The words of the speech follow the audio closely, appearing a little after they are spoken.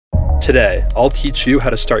Today, I'll teach you how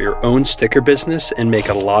to start your own sticker business and make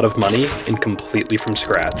a lot of money and completely from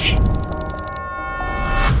scratch.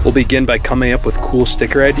 We'll begin by coming up with cool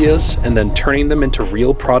sticker ideas and then turning them into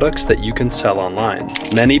real products that you can sell online.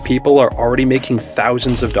 Many people are already making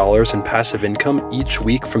thousands of dollars in passive income each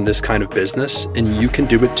week from this kind of business, and you can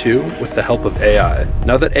do it too with the help of AI.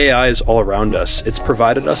 Now that AI is all around us, it's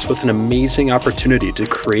provided us with an amazing opportunity to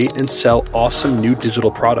create and sell awesome new digital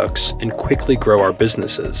products and quickly grow our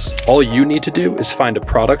businesses. All you need to do is find a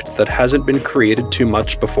product that hasn't been created too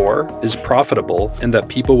much before, is profitable, and that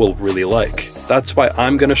people will really like. That's why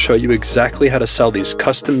I'm going to show you exactly how to sell these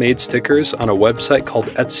custom-made stickers on a website called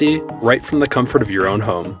Etsy right from the comfort of your own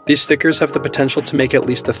home. These stickers have the potential to make at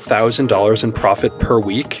least $1,000 in profit per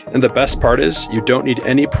week, and the best part is you don't need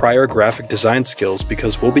any prior graphic design skills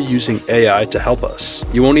because we'll be using AI to help us.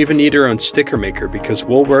 You won't even need your own sticker maker because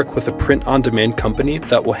we'll work with a print-on-demand company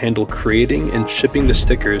that will handle creating and shipping the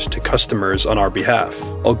stickers to customers on our behalf.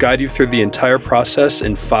 I'll guide you through the entire process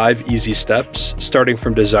in 5 easy steps, starting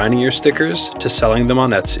from designing your stickers to selling them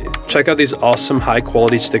on Etsy. Check out these awesome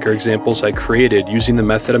high-quality sticker examples I created using the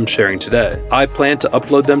method I'm sharing today. I plan to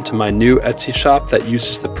upload them to my new Etsy shop that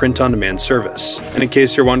uses the print-on-demand service. And in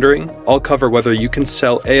case you're wondering, I'll cover whether you can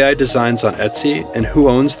sell AI designs on Etsy and who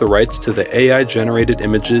owns the rights to the AI-generated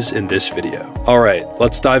images in this video. Alright,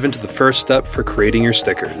 let's dive into the first step for creating your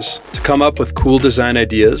stickers. To come up with cool design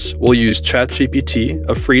ideas, we'll use ChatGPT,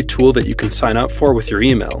 a free tool that you can sign up for with your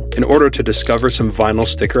email. In order to discover some vinyl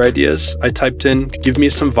sticker ideas, I typed in, "Give me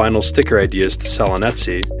some vinyl sticker ideas to sell on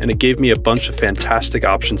Etsy," and it gave me a bunch of fantastic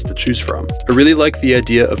options to choose from. I really like the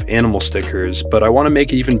idea of animal stickers, but I want to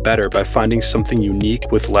make it even better by finding something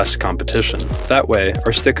unique with less competition. That way,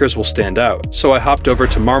 our stickers will stand out. So I hopped over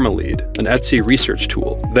to Marmalade, an Etsy research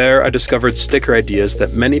tool. There, I discovered sticker ideas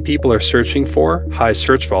that many people are searching for, high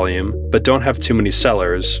search volume, but don't have too many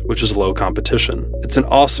sellers, which is low competition. It's an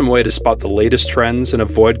awesome way to spot the latest trends and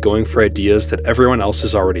avoid going for ideas that everyone else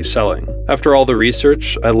is already selling. After all the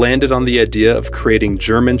research, I landed on the idea of creating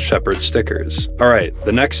German Shepherd stickers. Alright,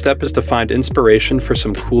 the next step is to find inspiration for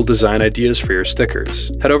some cool design ideas for your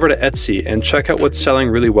stickers. Head over to Etsy and check out what's selling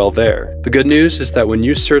really well there. The good news is that when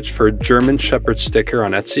you search for German Shepherd sticker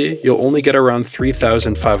on Etsy, you'll only get around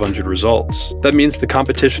 3,500 results. That means the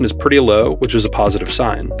competition is pretty low, which is a positive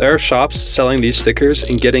sign. There are shops selling these stickers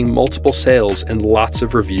and getting multiple sales and lots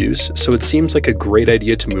of reviews, so it seems like a great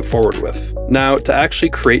idea to move forward with. Now, to actually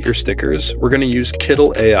create your stickers, we're going to use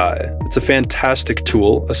Kittl AI. It's a fantastic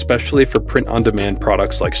tool, especially for print-on-demand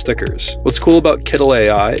products like stickers. What's cool about Kittl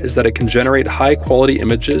AI is that it can generate high-quality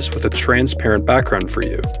images with a transparent background for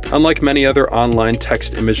you. Unlike many other online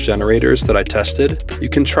text image generators that I tested, you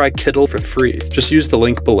can try Kittl for free. Just use the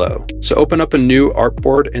link below. So open up a new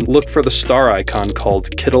artboard and look for the star icon called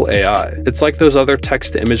Kittl AI. It's like those other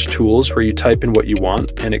text-to-image tools where you type in what you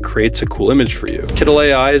want and it creates a cool image for you. Kittl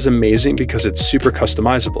AI is amazing because it's super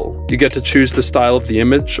customizable. You get to choose the style of the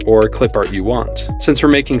image or clip art you want. Since we're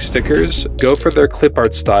making stickers, go for their clip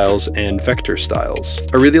art styles and vector styles.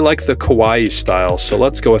 I really like the kawaii style, so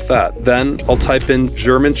let's go with that. Then I'll type in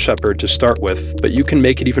German Shepherd to start with, but you can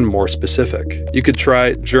make it even more specific. You could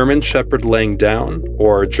try German Shepherd laying down,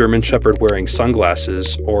 or German Shepherd wearing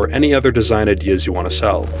sunglasses, or any other design ideas you want to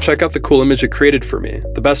sell. Check out the cool image it created for me.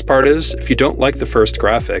 The best part is, if you don't like the first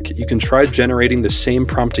graphic, you can try generating the same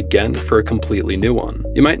prompt again for a completely new one.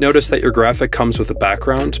 You might notice that your graphic comes with a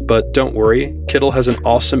background, but don't worry, Kittl has an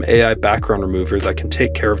awesome AI background remover that can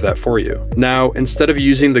take care of that for you. Now, instead of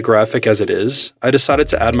using the graphic as it is, I decided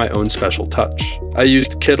to add my own special touch. I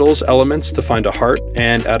used Kittl's elements to find a heart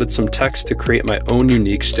and added some text to create my own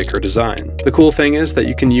unique sticker design. The cool thing is that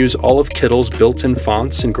you can use all of Kittl's built-in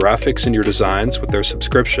fonts and graphics in your designs with their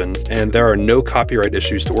subscription, and there are no copyright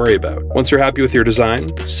issues to worry about. Once you're happy with your design,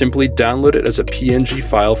 simply download it as a PNG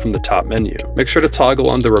file from the top menu. Make sure to toggle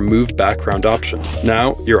on the Remove Background option.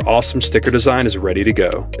 Now, your awesome sticker design is ready to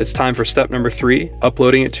go. It's time for step number 3,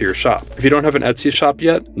 uploading it to your shop. If you don't have an Etsy shop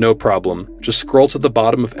yet, no problem. Just scroll to the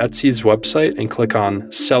bottom of Etsy's website and click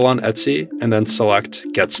on Sell on Etsy, and then select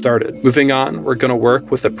Get Started. Moving on, we're going to work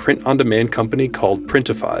with a print-on-demand company called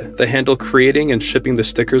Printify. They handle creating and shipping the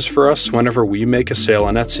stickers for us whenever we make a sale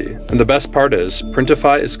on Etsy. And the best part is,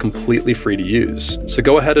 Printify is completely free to use. So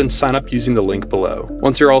go ahead and sign up using the link below.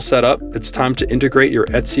 Once you're all set up, it's time to integrate your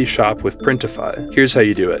Etsy shop with Printify. Here's how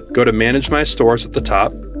you do it. Go to Manage My Stores at the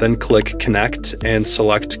top, then click Connect and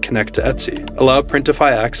select Connect to Etsy. Allow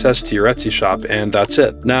Printify access to your Etsy shop, and that's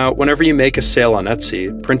it. Now, whenever you make a sale on Etsy,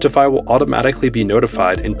 Printify will automatically be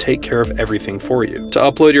notified and take care of everything for you. To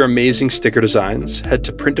upload your amazing sticker designs, head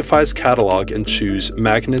to Printify's catalog and choose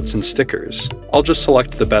Magnets and Stickers. I'll just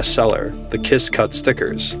select the bestseller, the Kiss Cut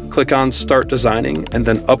stickers. Click on Start Designing and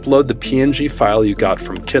then upload the PNG file you got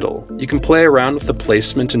from Kittl. You can play around with the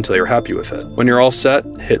placement until you're happy with it. When you're all set,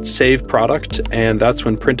 hit Save Product, and that's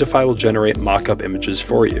when Printify will generate mock-up images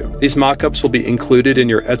for you. These mock-ups will be included in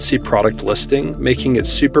your Etsy product listing, making it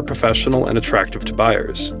super professional and attractive to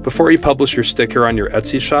buyers. Before you publish your sticker on your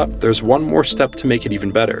Etsy shop, there's one more step to make it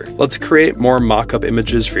even better. Let's create more mock-up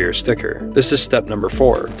images for your sticker. This is step number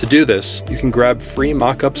 4. To do this, you can grab free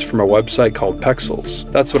mock-ups from a website called Pexels.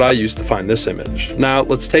 That's what I used to find this image. Now,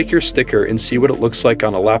 let's take your sticker and see what it looks like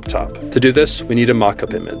on a laptop. To do this, we need a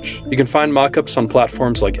mock-up image. You can find mock-ups on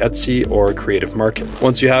platforms like Etsy or Creative Market.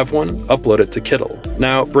 Once you have one, upload it to Kittl.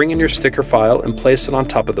 Now, bring in your sticker file and place it on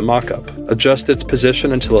top of the mock-up. Adjust its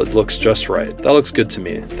position until it looks just right. That looks good to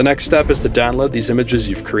me. The next step is to download these images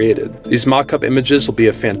you've created. These mock-up images will be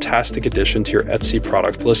a fantastic addition to your Etsy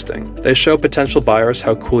product listing. They show potential buyers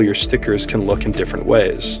how cool your stickers can look in different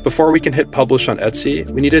ways. Before we can hit publish on Etsy,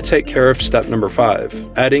 we need to take care of step number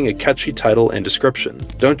 5, adding a catchy title and description.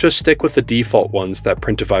 Don't just stick with the default ones that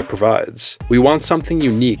Printify provides. We want something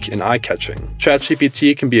unique and eye-catching.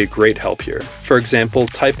 ChatGPT can be a great help here. For example,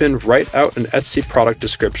 type in "write out an Etsy product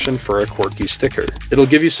description for a quirky sticker." It'll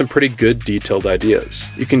give you some pretty good detailed ideas.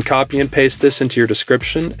 You can copy and paste this into your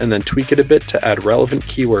description and then tweak it a bit to add relevant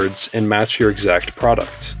keywords and match your exact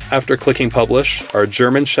product. After clicking publish, our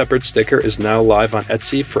German Shepherd sticker is now live on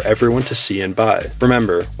Etsy for everyone to see and buy.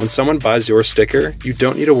 Remember, when someone buys your sticker, you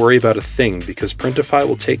don't need to worry about a thing because Printify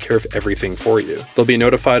will take care of everything for you. They'll be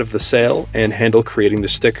notified of the sale and handle creating the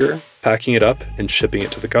sticker, packing it up, and shipping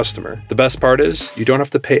it to the customer. The best part is, you don't have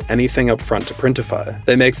to pay anything up front to Printify.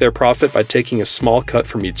 They make their profit by taking a small cut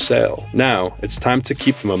from each sale. Now, it's time to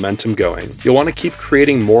keep the momentum going. You'll want to keep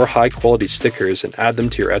creating more high-quality stickers and add them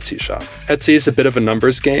to your Etsy shop. Etsy is a bit of a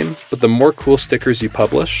numbers game, but the more cool stickers you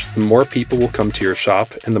publish, the more people will come to your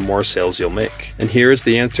shop and the more sales you'll make. And here is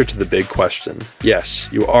the answer to the big question. Yes,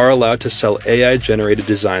 you are allowed to sell AI-generated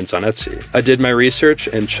designs on Etsy. I did my research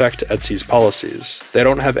and checked Etsy's policies. They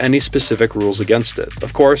don't have any specific rules against it.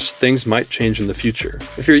 Of course, things might change in the future.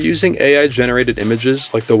 If you're using AI-generated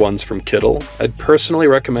images like the ones from Kittl, I'd personally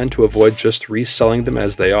recommend to avoid just reselling them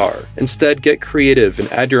as they are. Instead, get creative and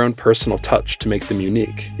add your own personal touch to make them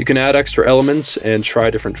unique. You can add extra elements and try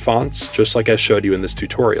different fonts, just like I showed you in this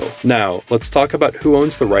tutorial. Now, let's talk about who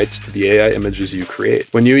owns the rights to the AI images you create.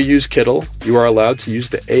 When you use Kittl, you are allowed to use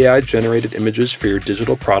the AI-generated images for your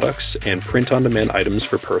digital products and print-on-demand items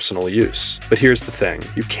for personal use. But here's the thing,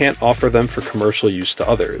 you can't offer them for commercial use to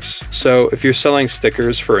others. So if you're selling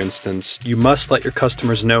stickers, for instance, you must let your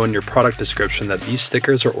customers know in your product description that these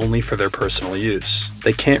stickers are only for their personal use.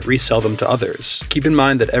 They can't resell them to others. Keep in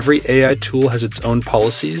mind that every AI tool has its own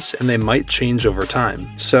policies and they might change over time.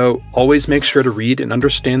 So always make sure to read and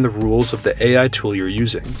understand the rules of the AI tool you're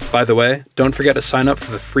using. By the way, don't forget to sign up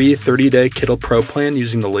for the free 30-day Kittl Pro plan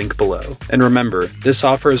using the link below. And remember, this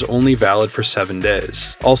offer is only valid for 7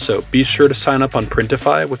 days. Also, be sure to sign up on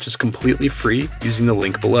Printify, which is completely free, using the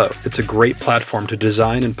link below. It's a great platform to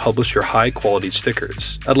design and publish your high-quality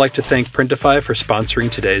stickers. I'd like to thank Printify for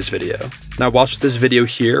sponsoring today's video. Now watch this video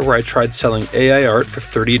here where I tried selling AI art for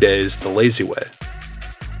 30 days the lazy way.